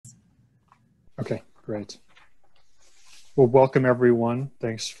Okay, great. Well, welcome everyone.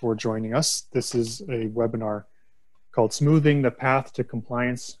 Thanks for joining us. This is a webinar called Smoothing the Path to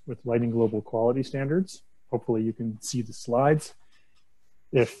Compliance with Lighting Global Quality Standards. Hopefully you can see the slides.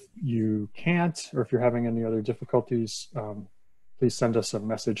 If you can't, or if you're having any other difficulties, please send us a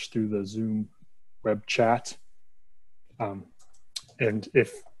message through the Zoom web chat. And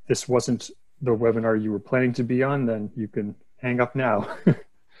if this wasn't the webinar you were planning to be on, then you can hang up now.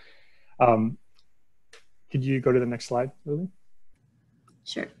 Could you go to the next slide, Lily?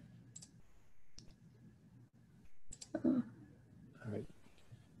 Sure. All right.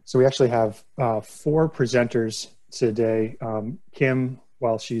 So we actually have 4 presenters today. Kim,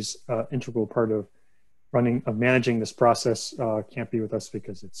 while she's an integral part of managing this process, can't be with us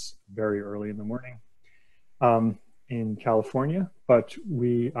because it's very early in the morning in California. But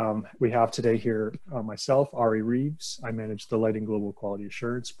we have today here myself, Ari Reeves. I manage the Lighting Global Quality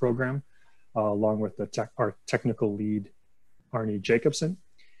Assurance Program, along with our technical lead, Arnie Jacobson.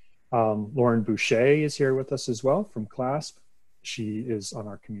 Lauren Boucher is here with us as well from CLASP. She is on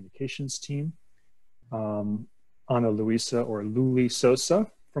our communications team. Ana Luisa or Luli Sosa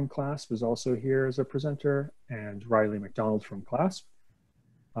from CLASP is also here as a presenter, and Riley McDonald from CLASP.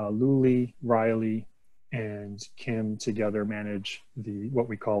 Luli, Riley, and Kim together manage what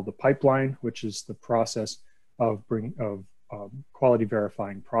we call the pipeline, which is the process of quality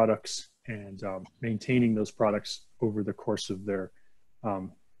verifying products and maintaining those products over the course of their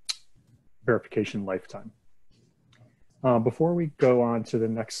verification lifetime. Before we go on to the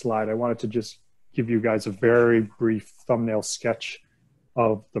next slide, I wanted to just give you guys a very brief thumbnail sketch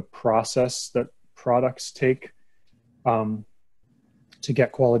of the process that products take to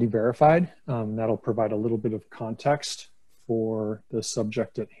get quality verified. That'll provide a little bit of context for the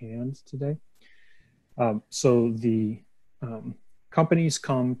subject at hand today. So the companies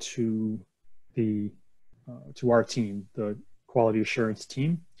come to our team, the quality assurance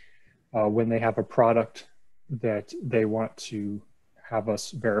team, when they have a product that they want to have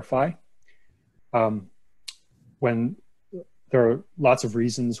us verify. When there are lots of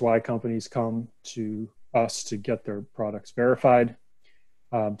reasons why companies come to us to get their products verified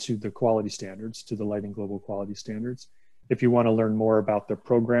to the quality standards, to the Lighting Global Quality Standards. If you want to learn more about the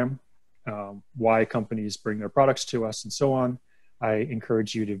program, why companies bring their products to us and so on, I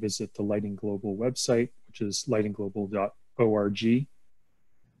encourage you to visit the Lighting Global website, which is lightingglobal.org.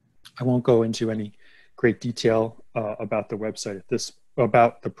 I won't go into any great detail about the website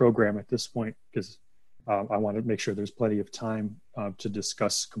about the program at this point, because I want to make sure there's plenty of time to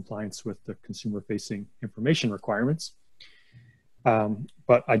discuss compliance with the consumer-facing information requirements.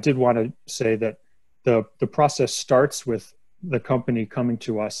 But I did want to say that the process starts with the company coming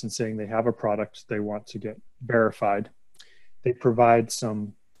to us and saying they have a product they want to get verified. They provide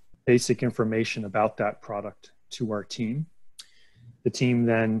some basic information about that product to our team. The team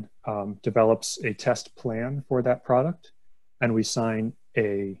then develops a test plan for that product, and we sign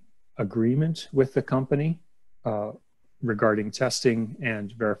an agreement with the company regarding testing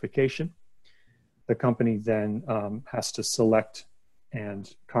and verification. The company then has to select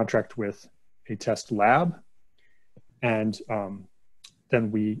and contract with a test lab, and then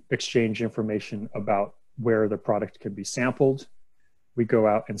we exchange information about where the product can be sampled. We go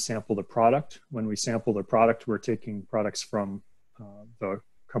out and sample the product. When we sample the product, we're taking products from the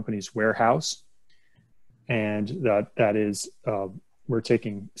company's warehouse, and that is we're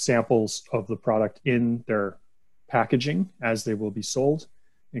taking samples of the product in their packaging as they will be sold,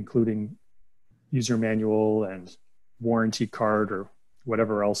 including user manual and warranty card or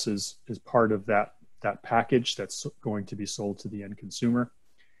whatever else is part of that package that's going to be sold to the end consumer.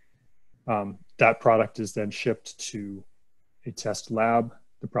 That product is then shipped to a test lab.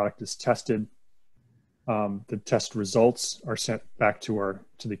 The product is tested. The test results are sent back to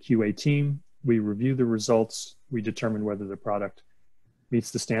the QA team. We review the results. We determine whether the product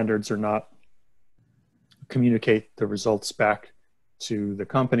meets the standards or not, communicate the results back to the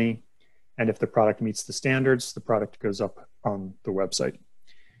company. And if the product meets the standards, the product goes up on the website.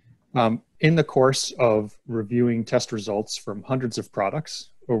 In the course of reviewing test results from hundreds of products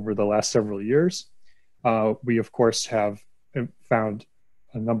over the last several years, we of course have found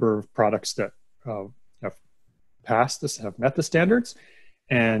a number of products that have passed this, have met the standards,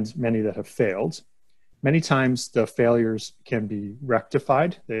 and many that have failed. Many times the failures can be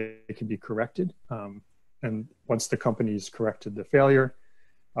rectified, they can be corrected. And once the company's corrected the failure,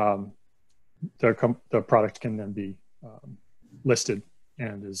 the product can then be listed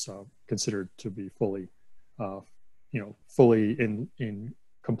and is considered to be fully in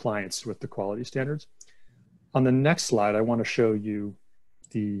compliance with the quality standards. On the next slide, I want to show you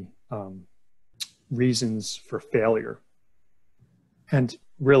the reasons for failure. And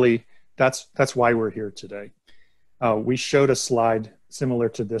really, that's why we're here today. We showed a slide similar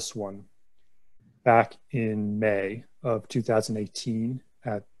to this one back in May of 2018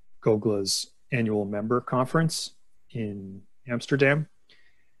 at GOGLA's annual member conference in Amsterdam.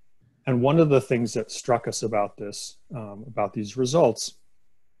 And one of the things that struck us about this, about these results,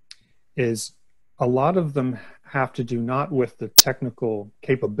 is a lot of them have to do not with the technical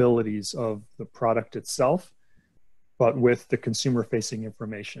capabilities of the product itself, but with the consumer-facing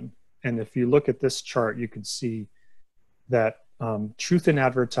information. And if you look at this chart, you can see that truth in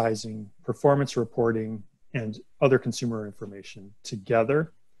advertising, performance reporting, and other consumer information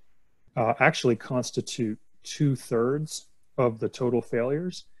together actually constitute 2/3 of the total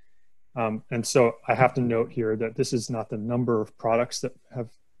failures. And so I have to note here that this is not the number of products that have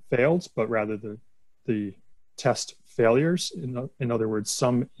failed, but rather the test failures. In other words,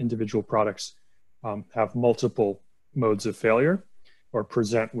 some individual products have multiple modes of failure or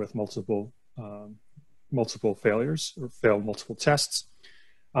present with multiple failures or fail multiple tests.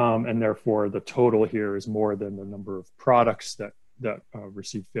 And therefore the total here is more than the number of products that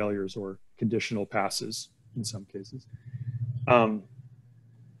receive failures or conditional passes in some cases.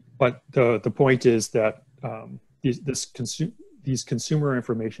 But the point is that these consumer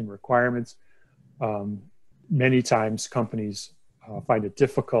information requirements, many times companies find it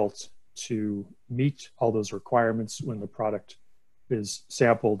difficult to meet all those requirements when the product is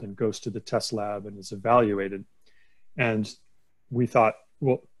sampled and goes to the test lab and is evaluated. And we thought,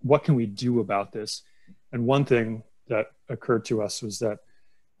 well, what can we do about this? And one thing that occurred to us was that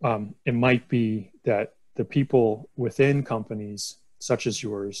it might be that the people within companies such as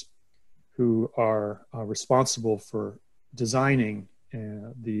yours who are responsible for designing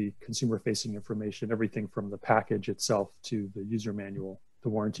the consumer-facing information, everything from the package itself to the user manual, the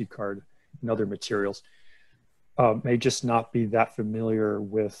warranty card, and other materials, may just not be that familiar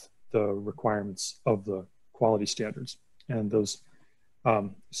with the requirements of the quality standards. And those,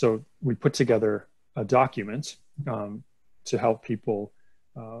 so we put together a document to help people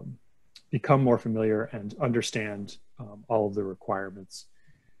become more familiar and understand all of the requirements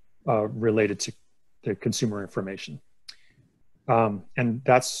related to the consumer information. And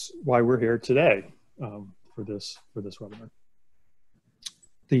that's why we're here today for this webinar.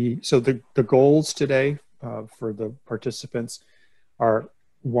 So the goals today for the participants are,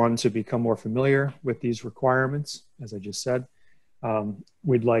 one, to become more familiar with these requirements, as I just said.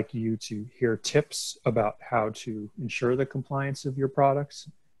 We'd like you to hear tips about how to ensure the compliance of your products.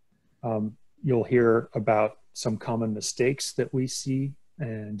 You'll hear about some common mistakes that we see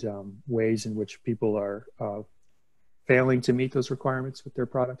and ways in which people are failing to meet those requirements with their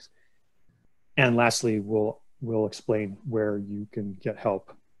products. And lastly, we'll explain where you can get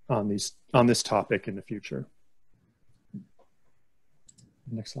help on this topic in the future.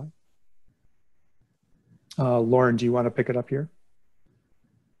 Next slide. Lauren, do you want to pick it up here?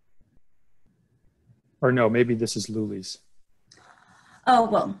 Or no, maybe this is Luli's. Oh,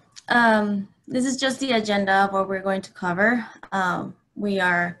 well, this is just the agenda of what we're going to cover. We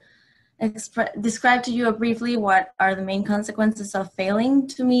are describe to you briefly what are the main consequences of failing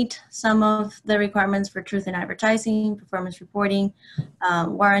to meet some of the requirements for truth in advertising, performance reporting,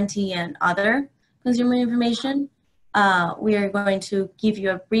 warranty, and other consumer information. We are going to give you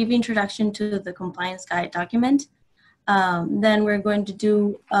a brief introduction to the compliance guide document. Then we're going to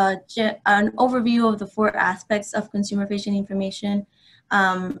do an overview of the 4 aspects of consumer-facing information.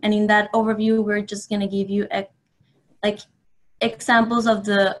 And in that overview, we're just going to give you examples of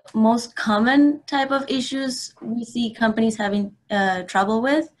the most common type of issues we see companies having trouble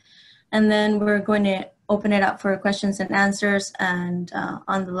with. And then we're going to open it up for questions and answers. And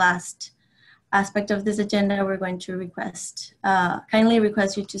on the last aspect of this agenda, we're going to kindly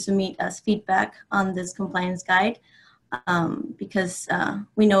request you to submit us feedback on this compliance guide. Because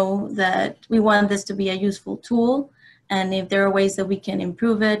we know that we want this to be a useful tool, and if there are ways that we can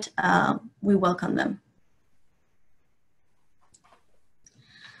improve it, we welcome them.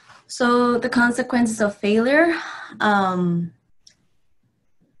 So the consequences of failure,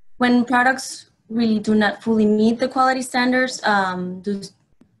 when products really do not fully meet the quality standards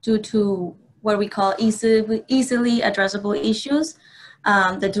due to what we call easily addressable issues,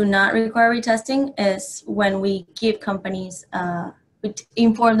 that do not require retesting, is when we give companies, we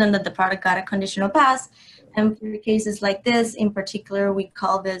inform them that the product got a conditional pass. And for cases like this, in particular, we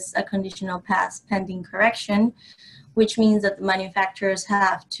call this a conditional pass pending correction, which means that the manufacturers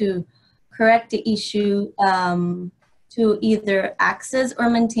have to correct the issue to either access or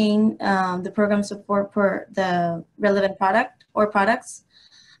maintain the program support for the relevant product or products.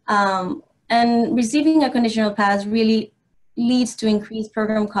 and receiving a conditional pass really leads to increased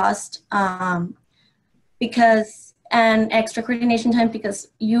program cost and extra coordination time, because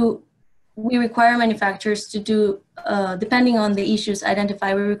we require manufacturers to do, depending on the issues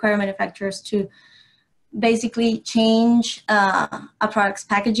identified, we require manufacturers to basically change a product's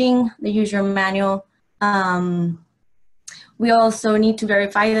packaging, the user manual. We also need to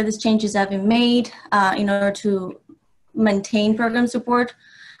verify that these changes have been made in order to maintain program support.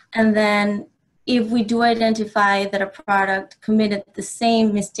 And then if we do identify that a product committed the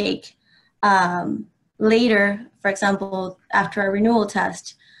same mistake later, for example, after a renewal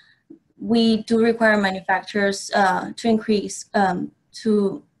test, we do require manufacturers to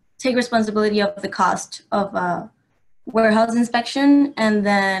take responsibility of the cost of warehouse inspection, and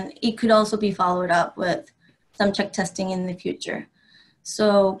then it could also be followed up with some check testing in the future.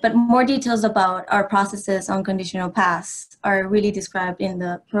 So, but more details about our processes on conditional pass are really described in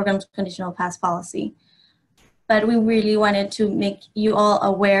the program's conditional pass policy. But we really wanted to make you all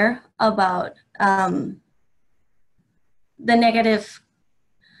aware about the negative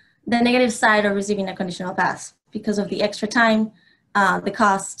side of receiving a conditional pass because of the extra time, the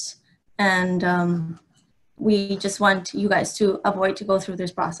costs, and we just want you guys to avoid to go through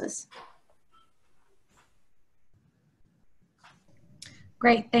this process.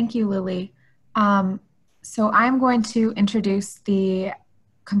 Great, thank you, Lily. So I'm going to introduce the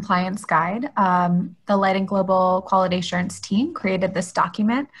compliance guide. The Lighting Global Quality Assurance team created this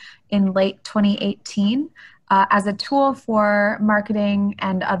document in late 2018 as a tool for marketing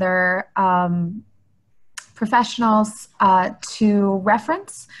and other professionals to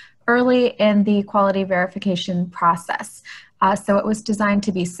reference early in the quality verification process. So it was designed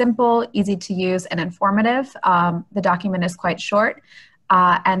to be simple, easy to use, and informative. The document is quite short.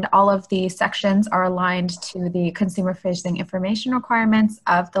 And all of the sections are aligned to the consumer-facing information requirements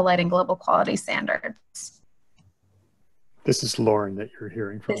of the Lighting Global Quality Standards. This is Lauren that you're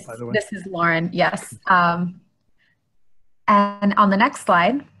hearing from, by the way. This is Lauren, yes. And on the next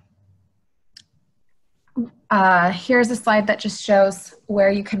slide, here's a slide that just shows where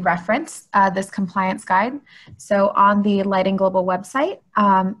you can reference this compliance guide. So on the Lighting Global website,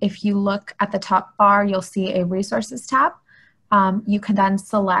 if you look at the top bar, you'll see a resources tab. You can then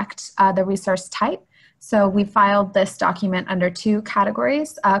select the resource type. So we filed this document under two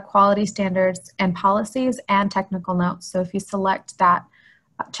categories, quality standards and policies, and technical notes. So if you select that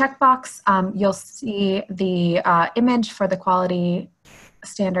checkbox, you'll see the image for the quality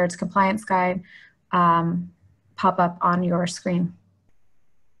standards compliance guide pop up on your screen.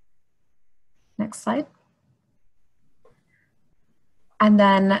 Next slide. And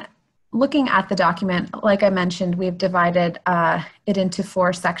then looking at the document, like I mentioned, we've divided it into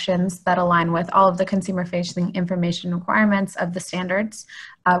 4 sections that align with all of the consumer-facing information requirements of the standards.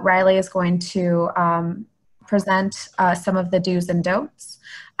 Riley is going to present some of the do's and don'ts.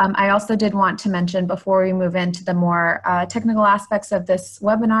 I also did want to mention, before we move into the more technical aspects of this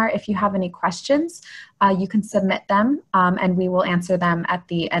webinar, if you have any questions, you can submit them and we will answer them at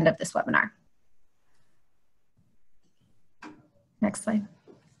the end of this webinar. Next slide.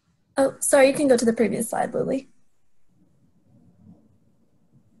 Oh, sorry, you can go to the previous slide, Lily.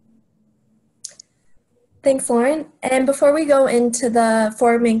 Thanks, Lauren. And before we go into the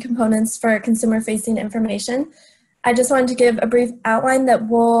 4 main components for consumer-facing information, I just wanted to give a brief outline that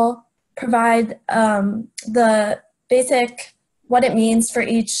will provide the basic what it means for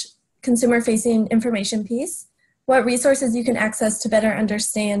each consumer-facing information piece, what resources you can access to better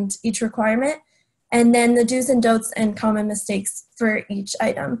understand each requirement, and then the do's and don'ts and common mistakes for each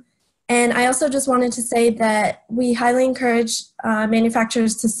item. And I also just wanted to say that we highly encourage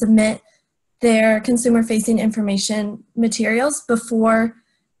manufacturers to submit their consumer-facing information materials before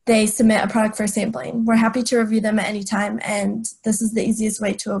they submit a product for sampling. We're happy to review them at any time, and this is the easiest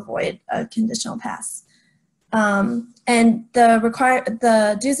way to avoid a conditional pass. And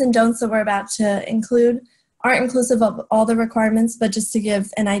the do's and don'ts that we're about to include aren't inclusive of all the requirements, but just to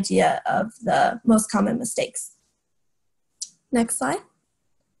give an idea of the most common mistakes. Next slide.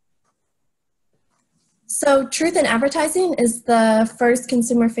 So truth in advertising is the first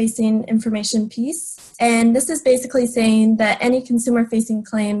consumer-facing information piece. And this is basically saying that any consumer-facing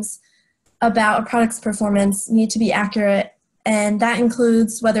claims about a product's performance need to be accurate. And that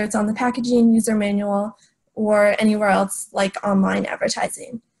includes whether it's on the packaging, user manual, or anywhere else like online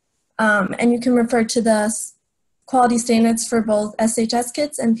advertising. And you can refer to the quality standards for both SHS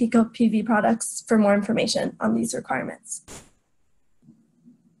kits and Pico PV products for more information on these requirements.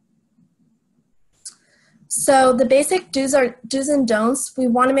 So the basic do's and don'ts, we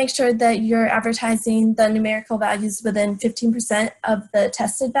want to make sure that you're advertising the numerical values within 15% of the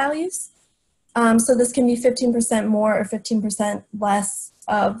tested values. So this can be 15% more or 15% less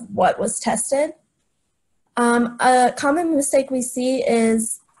of what was tested. A common mistake we see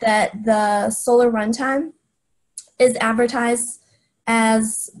is that the solar runtime is advertised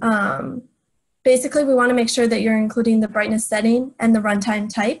as, basically we want to make sure that you're including the brightness setting and the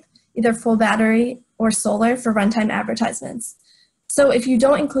runtime type, either full battery or solar for runtime advertisements. So if you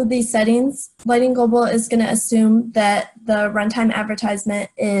don't include these settings, Lighting Global is going to assume that the runtime advertisement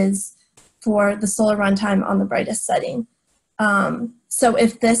is for the solar runtime on the brightest setting. So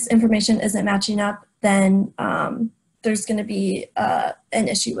if this information isn't matching up, then there's going to be an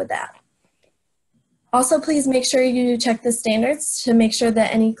issue with that. Also, please make sure you check the standards to make sure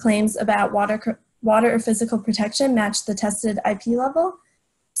that any claims about water or physical protection match the tested IP level.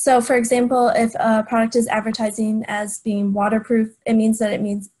 So for example, if a product is advertising as being waterproof, it means that it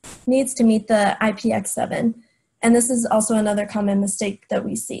needs to meet the IPX7. And this is also another common mistake that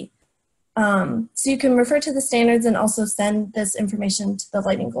we see. So you can refer to the standards and also send this information to the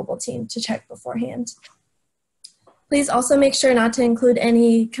Lighting Global team to check beforehand. Please also make sure not to include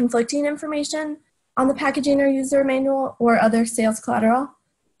any conflicting information on the packaging or user manual or other sales collateral.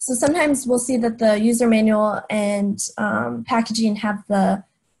 So sometimes we'll see that the user manual and packaging have the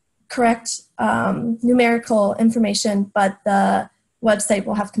correct numerical information, but the website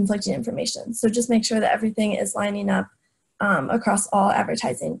will have conflicting information. So just make sure that everything is lining up across all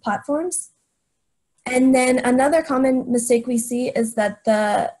advertising platforms. And then another common mistake we see is that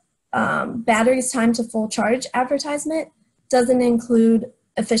the battery's time to full charge advertisement doesn't include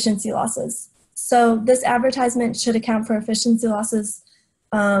efficiency losses. So this advertisement should account for efficiency losses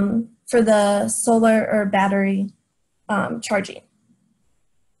for the solar or battery charging.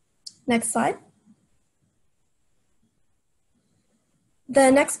 Next slide.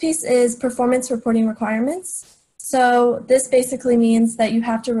 The next piece is performance reporting requirements. So this basically means that you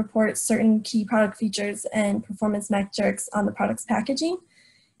have to report certain key product features and performance metrics on the product's packaging.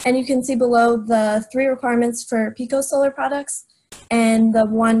 And you can see below the 3 requirements for Pico solar products and the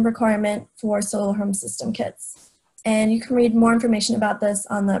 1 requirement for solar home system kits. And you can read more information about this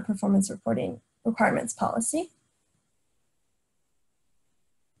on the performance reporting requirements policy.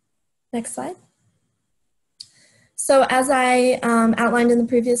 Next slide. So as I outlined in the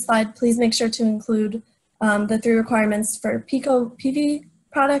previous slide, please make sure to include the 3 requirements for Pico PV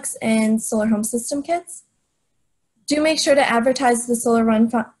products and solar home system kits. Do make sure to advertise the solar run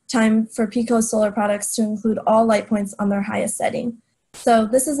time for Pico solar products to include all light points on their highest setting. So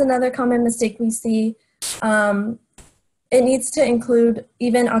this is another common mistake we see. It needs to include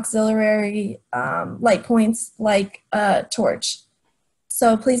even auxiliary light points like a torch.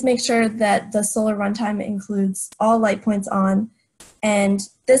 So please make sure that the solar runtime includes all light points on, and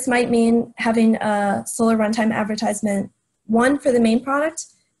this might mean having a solar runtime advertisement, 1 for the main product,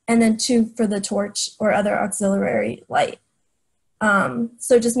 and then 2 for the torch or other auxiliary light.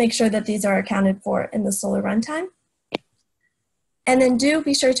 So just make sure that these are accounted for in the solar runtime. And then do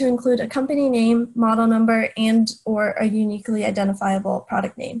be sure to include a company name, model number, and or a uniquely identifiable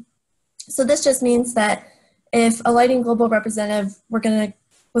product name. So this just means that if a Lighting Global representative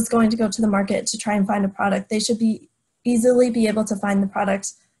was going to go to the market to try and find a product, they should easily be able to find the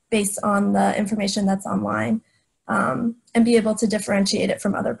product based on the information that's online and be able to differentiate it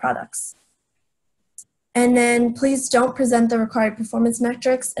from other products. And then please don't present the required performance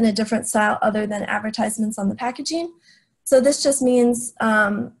metrics in a different style other than advertisements on the packaging. So this just means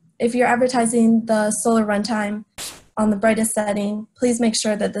if you're advertising the solar runtime on the brightest setting, please make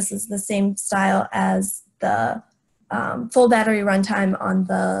sure that this is the same style as the full battery runtime on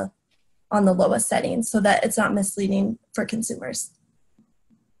the lowest setting so that it's not misleading for consumers.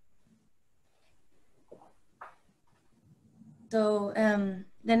 So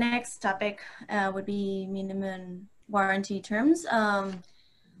the next topic would be minimum warranty terms.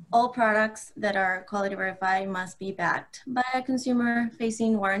 All products that are quality verified must be backed by a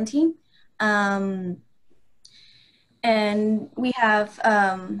consumer-facing warranty. And we have,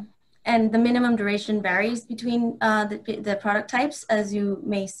 and the minimum duration varies between the product types, as you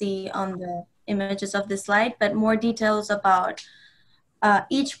may see on the images of this slide, but more details about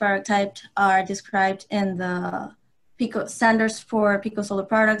each product type are described in the Pico standards for Pico solar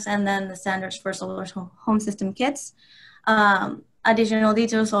products and then the standards for solar home system kits. Additional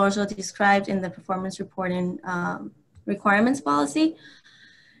details are also described in the performance reporting requirements policy.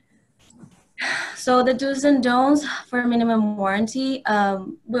 So the do's and don'ts for minimum warranty,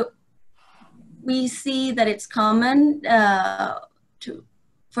 we see that it's common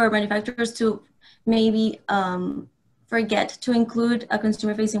for manufacturers to maybe forget to include a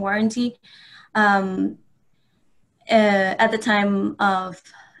consumer-facing warranty at the time of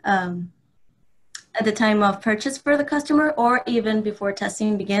at the time of purchase for the customer or even before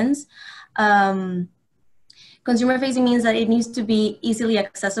testing begins. Consumer facing means that it needs to be easily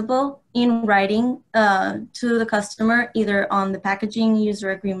accessible in writing to the customer, either on the packaging,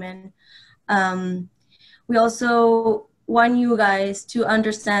 user agreement. We also want you guys to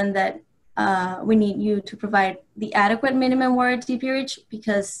understand that we need you to provide the adequate minimum warranty period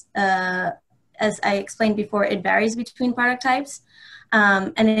because, as I explained before, it varies between product types,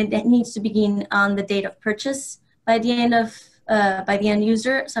 and it needs to begin on the date of purchase by the end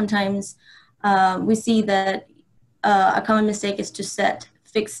user. Sometimes we see that a common mistake is to set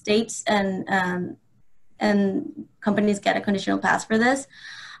fixed dates, and companies get a conditional pass for this.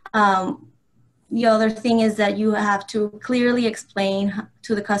 The other thing is that you have to clearly explain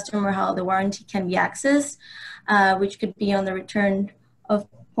to the customer how the warranty can be accessed, which could be on the return of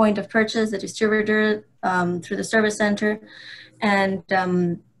point of purchase, the distributor, through the service center, and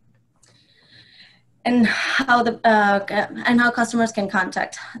how customers can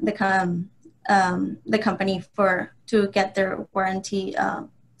contact the company to get their warranty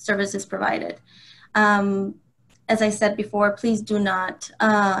services provided. As I said before, please do not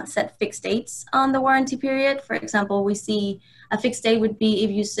set fixed dates on the warranty period. For example, we see a fixed date would be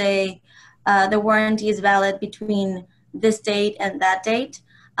if you say the warranty is valid between this date and that date.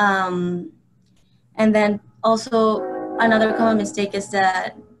 And then also another common mistake is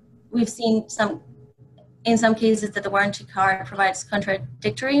that we've seen in some cases that the warranty card provides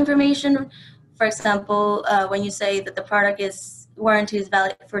contradictory information. For example, when you say that the warranty is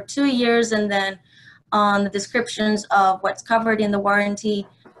valid for 2 years, and then on the descriptions of what's covered in the warranty,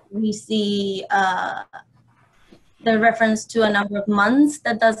 we see the reference to a number of months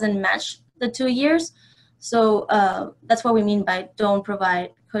that doesn't match the 2 years. So that's what we mean by don't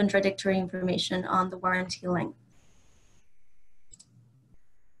provide contradictory information on the warranty length.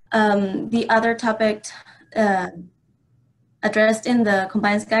 The other topic addressed in the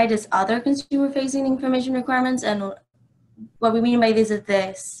compliance guide is other consumer-facing information requirements. And what we mean by this is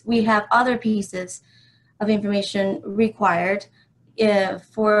this: we have other pieces of information required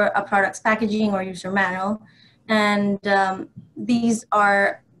for a product's packaging or user manual. And these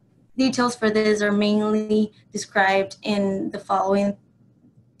are details for this are mainly described in the following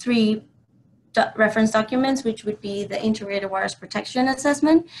 3 reference documents, which would be the Integrated Water Protection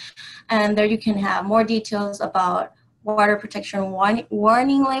Assessment. And there you can have more details about water protection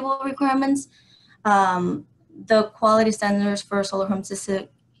warning label requirements, the quality standards for solar home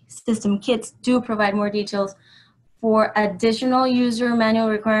system kits do provide more details for additional user manual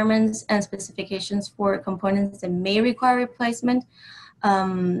requirements and specifications for components that may require replacement.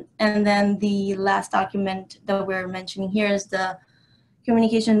 And then the last document that we're mentioning here is the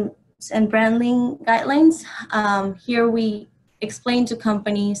communication and branding guidelines. Here we explain to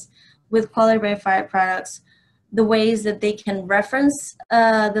companies with quality verified products the ways that they can reference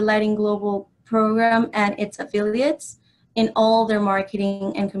the Lighting Global program and its affiliates in all their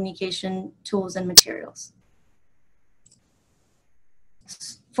marketing and communication tools and materials.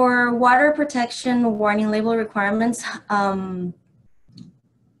 For water protection warning label requirements, common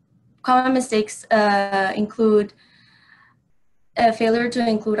mistakes include a failure to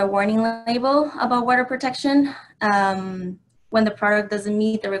include a warning label about water protection when the product doesn't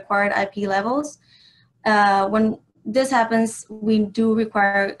meet the required IP levels. When this happens, we do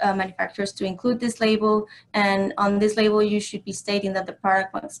require manufacturers to include this label, and on this label you should be stating that the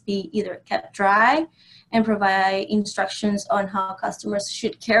product must be either kept dry and provide instructions on how customers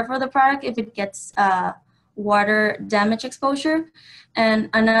should care for the product if it gets water damage exposure. And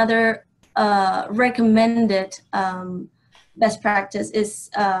another recommended best practice is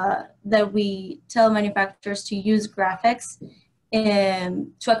that we tell manufacturers to use graphics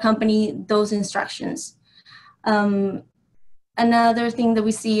to accompany those instructions. Another thing that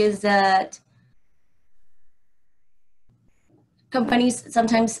we see is that companies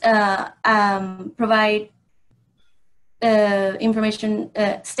sometimes provide information,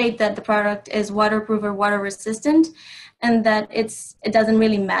 state that the product is waterproof or water resistant, and that it doesn't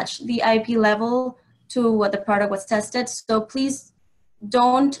really match the IP level to what the product was tested. So please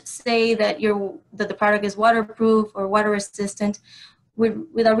don't say that the product is waterproof or water resistant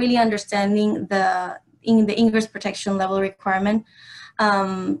without really understanding the ingress protection level requirement.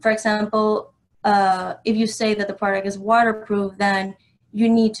 For example, if you say that the product is waterproof, then you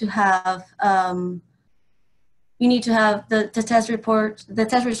need to have the test report, the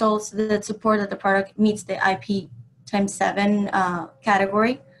test results that support that the product meets the IP x7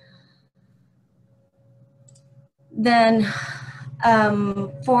 category. Then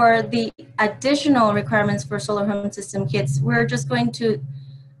for the additional requirements for solar home system kits, we're just going to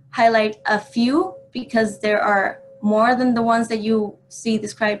highlight a few because there are more than the ones that you see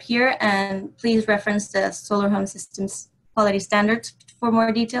described here, and please reference the Solar Home Systems Quality Standards for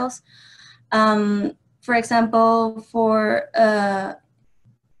more details. For example,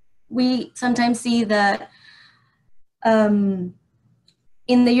 we sometimes see that in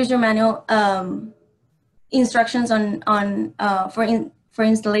the user manual, instructions for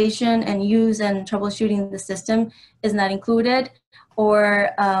installation and use and troubleshooting the system is not included, or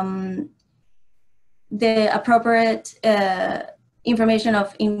the appropriate information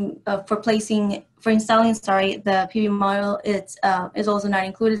for installing the PV module is also not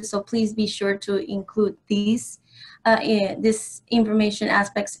included. So please be sure to include this information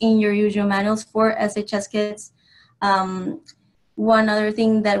aspects in your user manuals for SHS kits. One other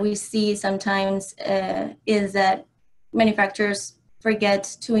thing that we see sometimes is that manufacturers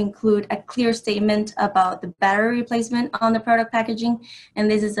forget to include a clear statement about the battery replacement on the product packaging,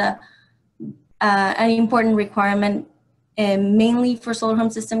 and this is an important requirement mainly for solar home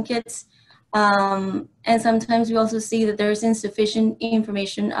system kits. And sometimes we also see that there's insufficient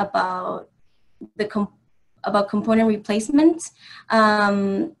information about component replacement.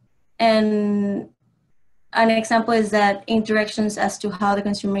 And an example is that in directions as to how the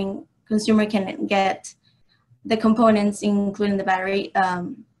consumer can get the components, including the battery,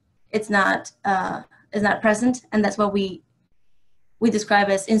 it's not present, and that's what we describe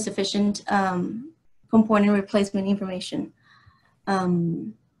as insufficient component replacement information.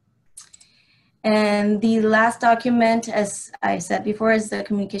 And the last document, as I said before, is the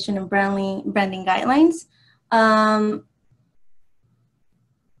communication and branding guidelines.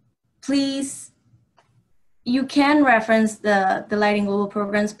 Please, you can reference the Lighting Global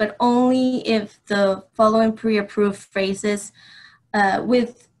programs, but only if the following pre-approved phrases,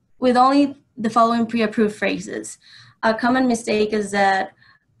 with only the following pre-approved phrases. A common mistake is that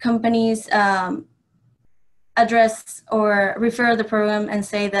companies address or refer the program and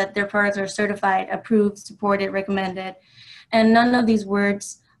say that their products are certified, approved, supported, recommended, and none of these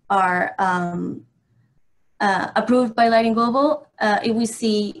words are approved by Lighting Global. If we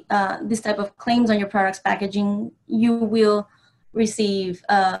see this type of claims on your product's packaging, you will receive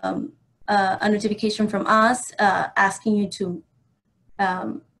a notification from us asking you to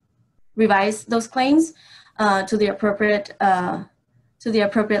revise those claims to the appropriate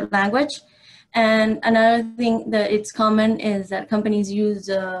language. And another thing that it's common is that companies use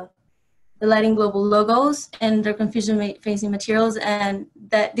the Lighting Global logos and their confusion-facing materials, and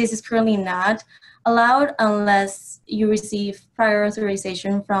that this is currently not allowed unless you receive prior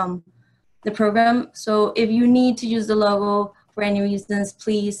authorization from the program. So if you need to use the logo for any reasons,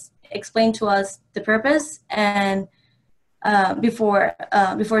 please explain to us the purpose and before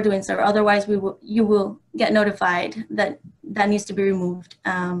doing so. Otherwise, you will get notified that needs to be removed.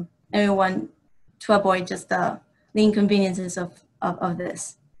 And we want to avoid just the inconveniences of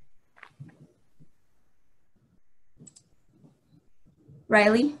this.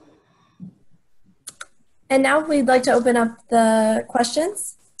 Riley? And now we'd like to open up the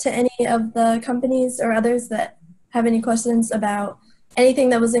questions to any of the companies or others that have any questions about anything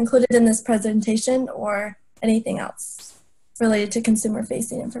that was included in this presentation or anything else related to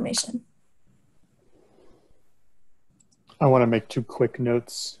consumer-facing information. I want to make two quick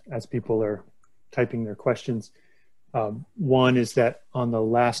notes as people are typing their questions. One is that on the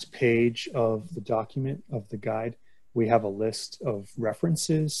last page of the document of the guide, we have a list of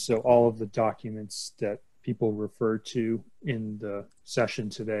references. So all of the documents that people refer to in the session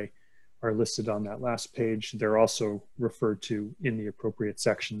today are listed on that last page. They're also referred to in the appropriate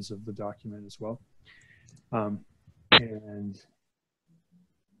sections of the document as well. And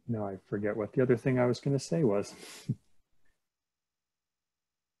now I forget what the other thing I was going to say was.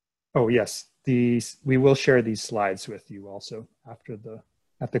 Oh yes, we will share these slides with you also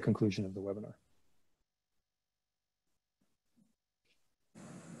at the conclusion of the webinar.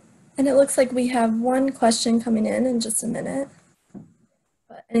 And it looks like we have one question coming in just a minute.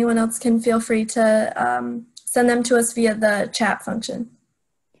 But anyone else can feel free to send them to us via the chat function.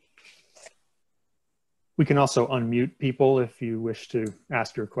 We can also unmute people if you wish to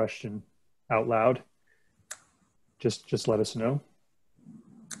ask your question out loud. Just let us know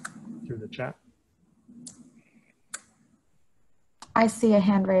through the chat. I see a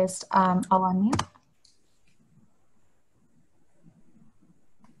hand raised. I'll unmute.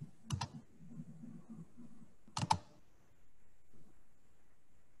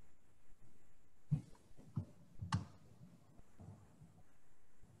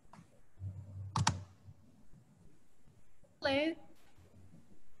 Hello.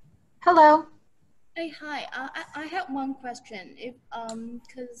 Hello. Hi, hi. I have one question. If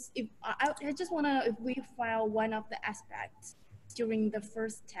because if I just wanna if we file one of the aspects during the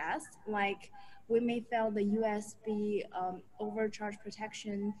first test, like we may fail the USB overcharge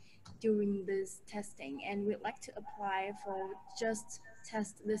protection during this testing, and we'd like to apply for just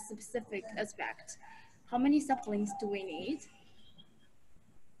test this specific aspect. How many samplings do we need?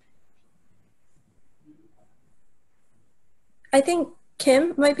 I think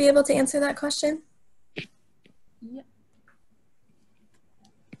Kim might be able to answer that question. Yeah.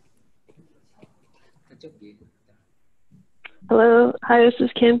 Hello, hi, this is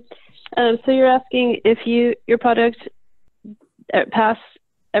Kim. So you're asking if your product pass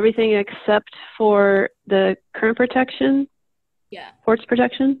everything except for the current protection, ports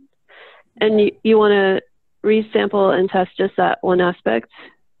protection, and you want to resample and test just that one aspect?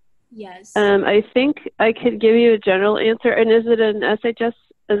 Yes. I think I could give you a general answer. And is it an SHS?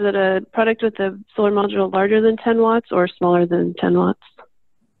 Is it a product with a solar module larger than 10 watts or smaller than 10 watts?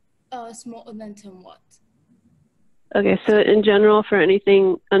 Smaller than 10 watts. Okay, so in general, for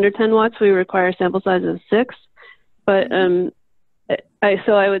anything under 10 watts, we require a sample size of 6. But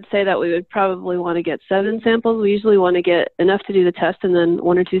so I would say that we would probably want to get 7 samples. We usually want to get enough to do the test and then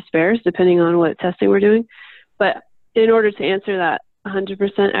 1 or 2 spares, depending on what testing we're doing. But in order to answer that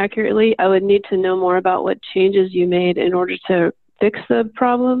 100% accurately, I would need to know more about what changes you made in order to fix the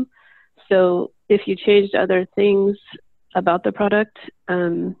problem. So if you changed other things about the product,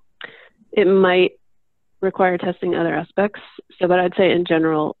 it might require testing other aspects. So, but I'd say in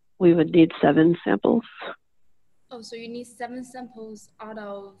general, we would need 7 samples. Oh, so you need 7 samples out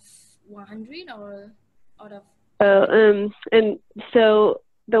of 100 or out of? And so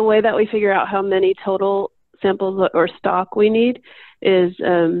the way that we figure out how many total samples or stock we need is,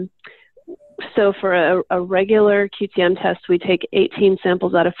 so for a regular QTM test, we take 18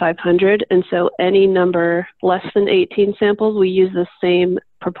 samples out of 500. And so any number less than 18 samples, we use the same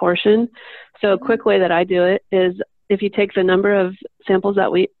proportion. So a quick way that I do it is if you take the number of samples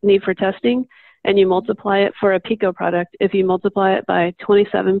that we need for testing and you multiply it for a Pico product, if you multiply it by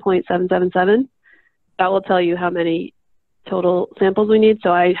 27.777, that will tell you how many total samples we need.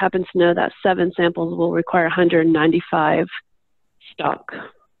 So I happen to know that 7 samples will require 195 stock.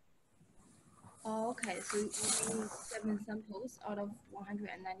 Oh, okay. So you need 7 samples out of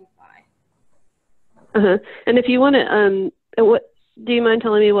 195. And if you want to, what do you mind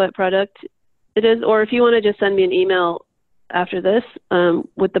telling me what product it is? Or if you want to just send me an email after this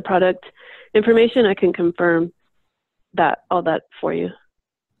with the product information, I can confirm that all that for you.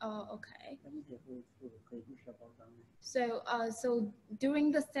 Oh, okay. So, so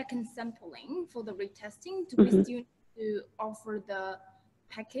during the second sampling for the retesting, do we still need to offer the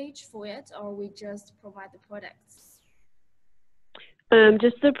package for it, or we just provide the products?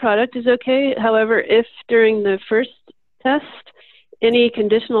 Just the product is okay. However, if during the first test, any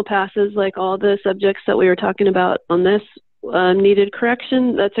conditional passes, like all the subjects that we were talking about on this, needed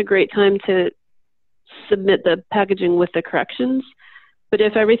correction, that's a great time to submit the packaging with the corrections. But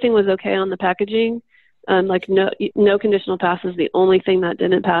if everything was okay on the packaging, like no conditional passes, the only thing that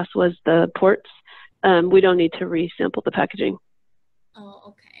didn't pass was the ports, we don't need to resample the packaging. Oh,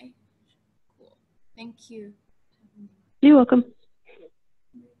 okay. Cool. Thank you. You're welcome.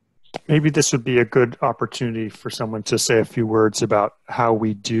 Maybe this would be a good opportunity for someone to say a few words about how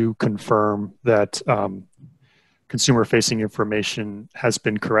we do confirm that consumer-facing information has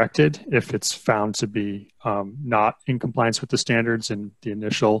been corrected if it's found to be not in compliance with the standards in the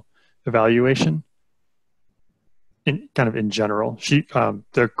initial evaluation. In general,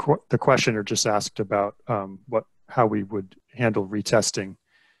 the questioner just asked about how we would handle retesting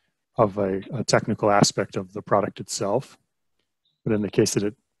of a technical aspect of the product itself, but in the case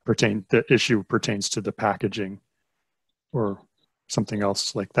that the issue pertains to the packaging or something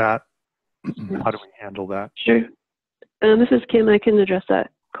else like that, how do we handle that? Sure. This is Kim. I can address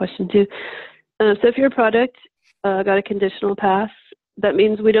that question too. So if your product got a conditional pass, that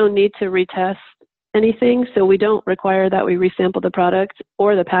means we don't need to retest anything. So we don't require that we resample the product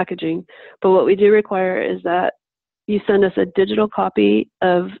or the packaging. But what we do require is that you send us a digital copy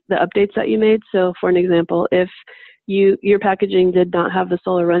of the updates that you made. So for an example, if your packaging did not have the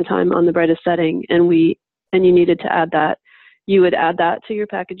solar runtime on the brightest setting and you needed to add that, you would add that to your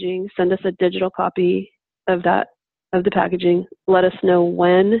packaging, send us a digital copy of that, of the packaging, let us know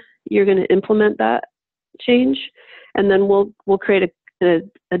when you're going to implement that change, and then we'll create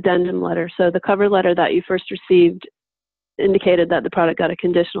an addendum letter. So the cover letter that you first received indicated that the product got a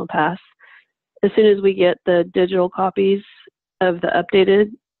conditional pass. As soon as we get the digital copies of the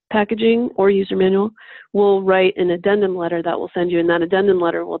updated packaging or user manual, we'll write an addendum letter that we'll send you, and that addendum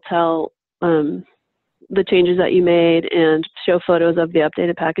letter will tell the changes that you made and show photos of the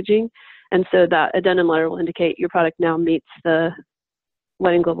updated packaging. And so that addendum letter will indicate your product now meets the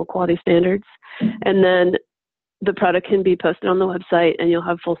Lighting Global quality standards. And then the product can be posted on the website and you'll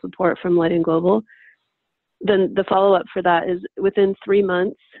have full support from Lighting Global. Then the follow-up for that is within 3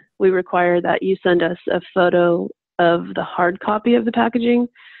 months, we require that you send us a photo of the hard copy of the packaging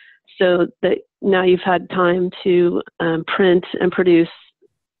so that now you've had time to print and produce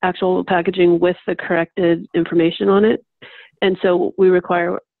actual packaging with the corrected information on it. And so we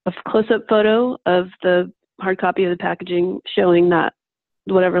require a close-up photo of the hard copy of the packaging showing that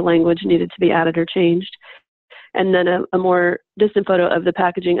whatever language needed to be added or changed. And then a more distant photo of the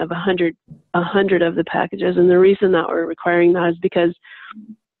packaging of 100 of the packages. And the reason that we're requiring that is because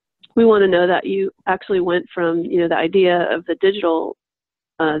we want to know that you actually went from, you know, the idea of the digital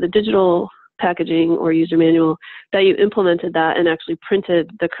packaging or user manual, that you implemented that and actually printed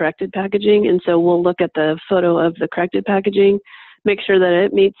the corrected packaging. And so we'll look at the photo of the corrected packaging, make sure that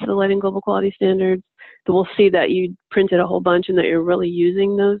it meets the Lighting Global quality standards. Then we'll see that you printed a whole bunch and that you're really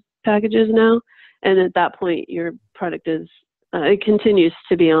using those packages now. And at that point, your product is it continues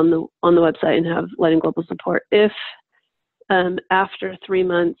to be on the website and have Lighting Global support. If after 3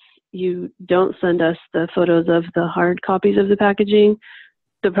 months you don't send us the photos of the hard copies of the packaging,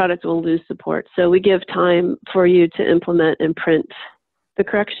 the product will lose support. So we give time for you to implement and print the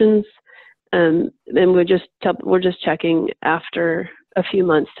corrections, and we're just checking after a few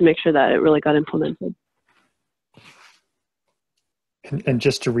months to make sure that it really got implemented. And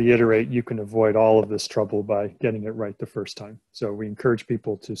just to reiterate, you can avoid all of this trouble by getting it right the first time. So we encourage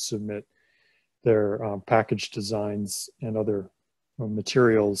people to submit their package designs and other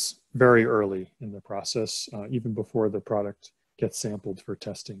materials very early in the process, even before the product gets sampled for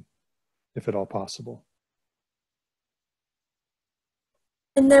testing, if at all possible.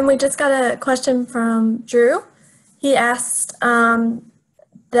 And then we just got a question from Drew. He asked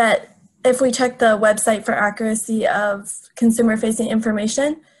that if we check the website for accuracy of consumer-facing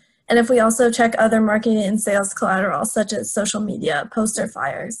information, and if we also check other marketing and sales collateral, such as social media, poster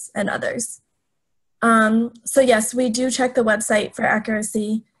flyers, and others. So yes, we do check the website for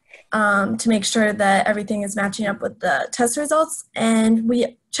accuracy to make sure that everything is matching up with the test results, and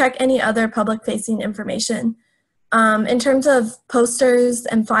we check any other public-facing information. In terms of posters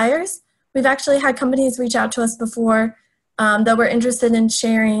and flyers, we've actually had companies reach out to us before that were interested in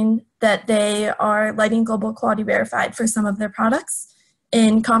sharing that they are Lighting Global quality verified for some of their products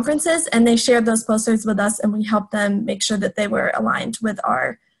in conferences, and they shared those posters with us, and we helped them make sure that they were aligned with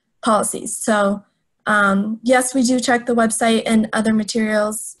our policies. So yes, we do check the website and other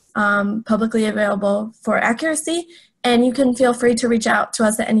materials publicly available for accuracy, and you can feel free to reach out to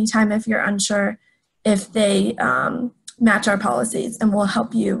us at any time if you're unsure if they match our policies, and we'll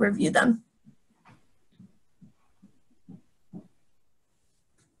help you review them.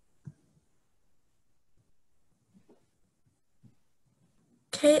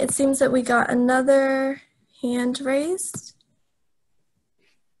 Okay, it seems that we got another hand raised.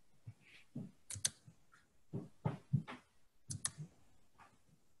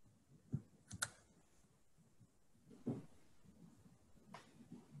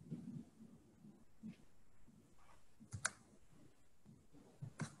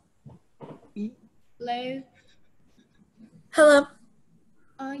 Hello. Hello.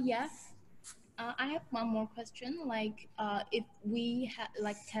 Yes. I have one more question. Like, if we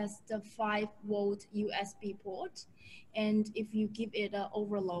test the 5-volt USB port, and if you give it an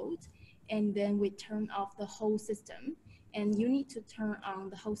overload, and then we turn off the whole system, and you need to turn on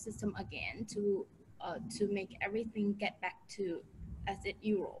the whole system again to make everything get back to as it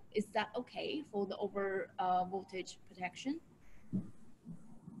usual. Is that okay for the voltage protection?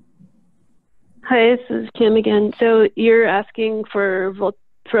 Hi, this is Kim again. So you're asking for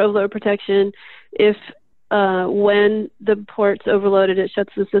overload protection if when the port's overloaded, it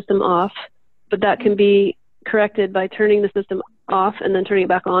shuts the system off, but that can be corrected by turning the system off and then turning it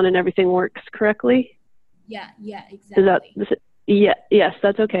back on and everything works correctly? Yeah, exactly. Yes,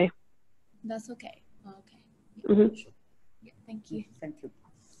 that's okay. That's okay. Okay. Mm-hmm. Yeah, thank you. Thank you.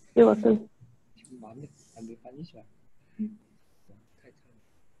 You're welcome.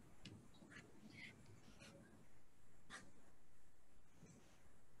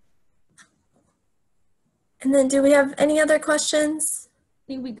 And then do we have any other questions? I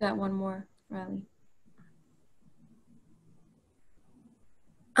think we got one more, Riley.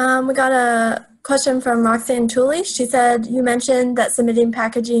 We got a question from Roxanne Tooley. She said, you mentioned that submitting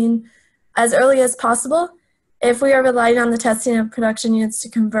packaging as early as possible. If we are relying on the testing of production units to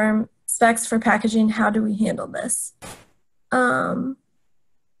confirm specs for packaging, how do we handle this?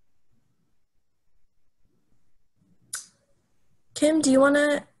 Kim, do you want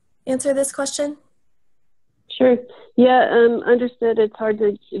to answer this question? Sure. Yeah, understood. It's hard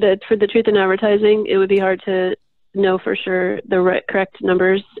to, for the truth in advertising, it would be hard to know for sure the correct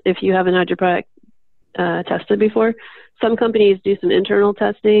numbers if you haven't had your product tested before. Some companies do some internal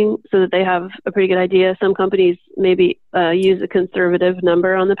testing so that they have a pretty good idea. Some companies maybe use a conservative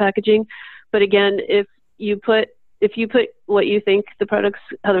number on the packaging. But again, if you put what you think the product's,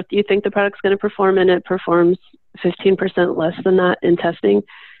 how you think the product's going to perform, and it performs 15% less than that in testing,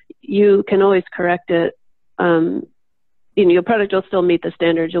 you can always correct it. Your product will still meet the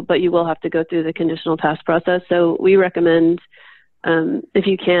standards, but you will have to go through the conditional task process. So we recommend, if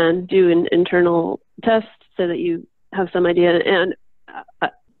you can, do an internal test so that you have some idea. And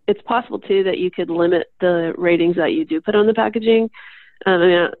it's possible too that you could limit the ratings that you do put on the packaging. I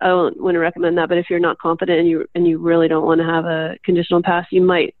mean, I don't want to recommend that, but if you're not confident and you really don't want to have a conditional pass, you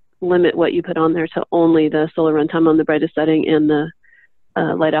might limit what you put on there to only the solar runtime on the brightest setting and the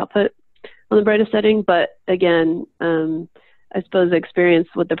light output on the brightest setting. But again, I suppose experience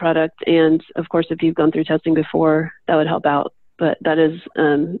with the product, and of course, if you've gone through testing before, that would help out. But that is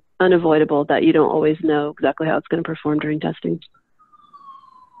unavoidable that you don't always know exactly how it's going to perform during testing.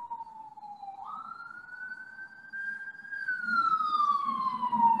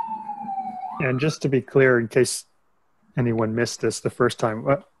 And just to be clear, in case anyone missed this the first time,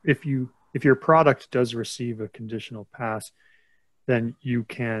 if your product does receive a conditional pass, then you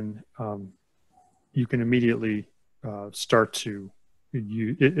can immediately start to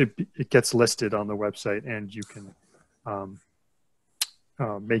it gets listed on the website, and you can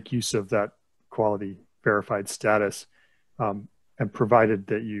make use of that quality verified status, and provided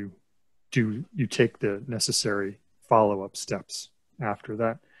that you take the necessary follow-up steps after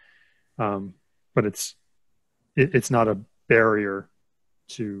that. But it's not a barrier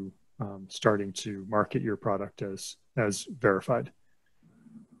to starting to market your product as verified.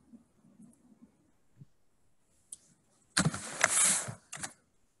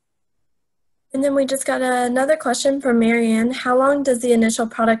 And then we just got another question from Marianne. How long does the initial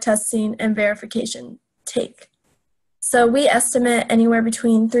product testing and verification take? So we estimate anywhere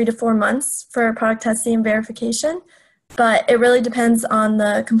between 3 to 4 months for product testing and verification, but it really depends on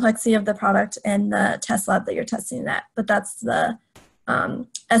the complexity of the product and the test lab that you're testing it at. But that's the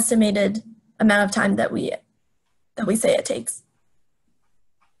estimated amount of time that we say it takes.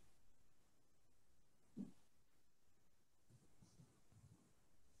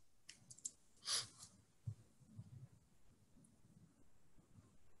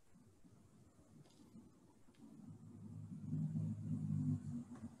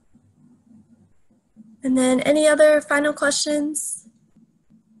 And then any other final questions?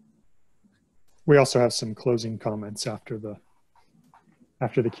 We also have some closing comments after the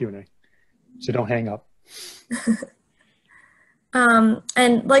Q&A, so don't hang up.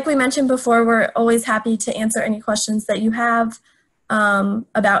 And like we mentioned before, we're always happy to answer any questions that you have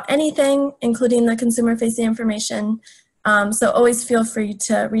about anything, including the consumer-facing information. So always feel free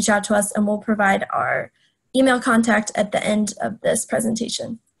to reach out to us, and we'll provide our email contact at the end of this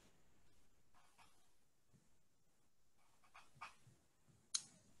presentation.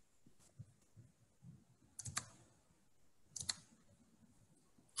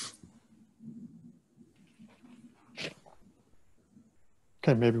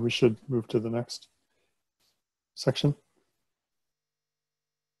 Okay, maybe we should move to the next section.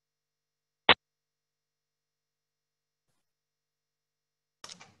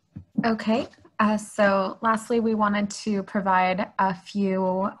 Okay, so lastly, we wanted to provide a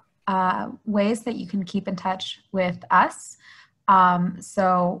few ways that you can keep in touch with us.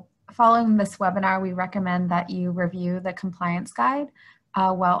 So following this webinar, we recommend that you review the compliance guide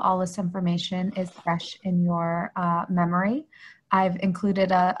while all this information is fresh in your memory. I've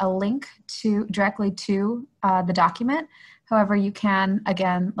included a link directly to the document. However, you can,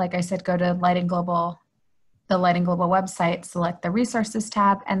 again, like I said, go to the Lighting Global website, select the Resources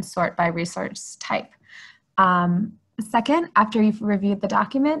tab, and sort by resource type. Second, after you've reviewed the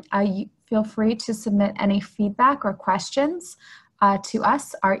document, you feel free to submit any feedback or questions to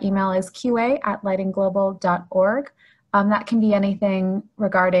us. Our email is qa@lightingglobal.org. That can be anything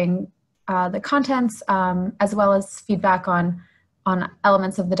regarding the contents, as well as feedback on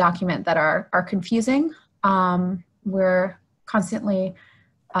elements of the document that are confusing. We're constantly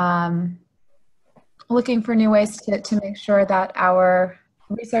looking for new ways to make sure that our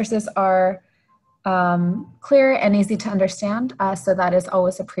resources are clear and easy to understand, so that is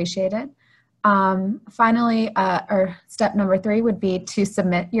always appreciated. Finally, or step number 3 would be to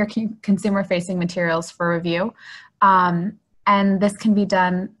submit your consumer-facing materials for review. And this can be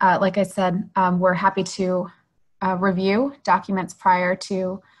done, like I said, we're happy to review documents prior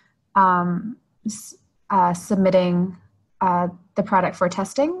to submitting the product for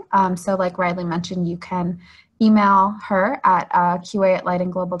testing. So like Riley mentioned, you can email her at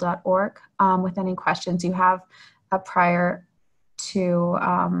qa@lightingglobal.org with any questions you have prior to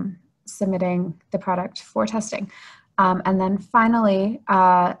submitting the product for testing. And then finally,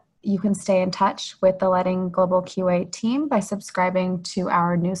 you can stay in touch with the Lighting Global QA team by subscribing to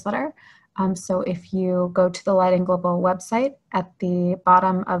our newsletter. So if you go to the Lighting Global website, at the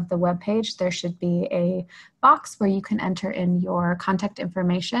bottom of the webpage, there should be a box where you can enter in your contact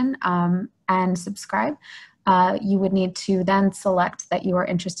information and subscribe. You would need to then select that you are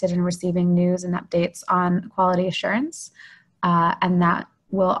interested in receiving news and updates on quality assurance, and that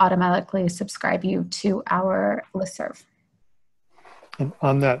will automatically subscribe you to our listserv. And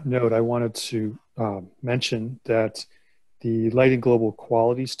on that note, I wanted to mention that the Lighting Global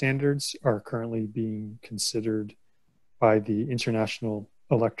quality standards are currently being considered by the International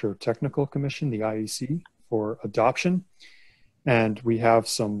Electrotechnical Commission, the IEC, for adoption. And we have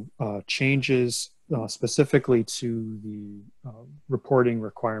some changes specifically to the reporting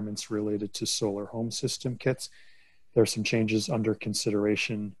requirements related to solar home system kits. There are some changes under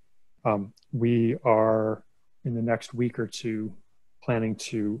consideration. We are, in the next week or two, planning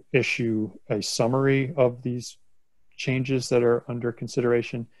to issue a summary of these changes that are under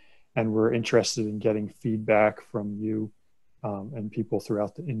consideration, and we're interested in getting feedback from you and people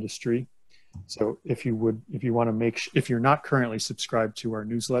throughout the industry. So if you want to if you're not currently subscribed to our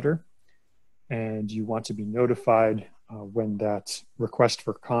newsletter and you want to be notified when that request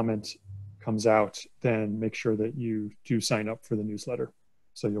for comment comes out, then make sure that you do sign up for the newsletter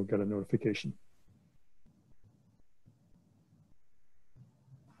so you'll get a notification.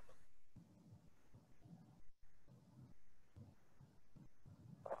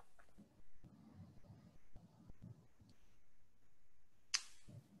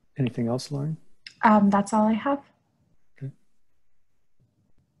 Anything else, Lauren? That's all I have. Okay.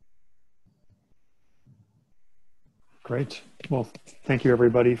 Great. Well, thank you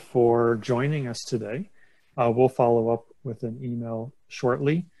everybody for joining us today. We'll follow up with an email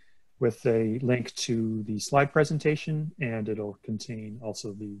shortly with a link to the slide presentation, and it'll contain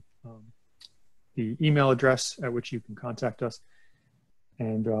also the email address at which you can contact us.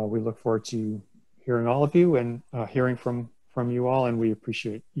 And we look forward to hearing all of you and hearing from you all, and we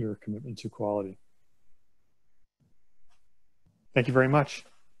appreciate your commitment to quality. Thank you very much.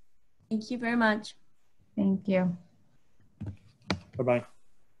 Thank you very much. Thank you. Bye-bye.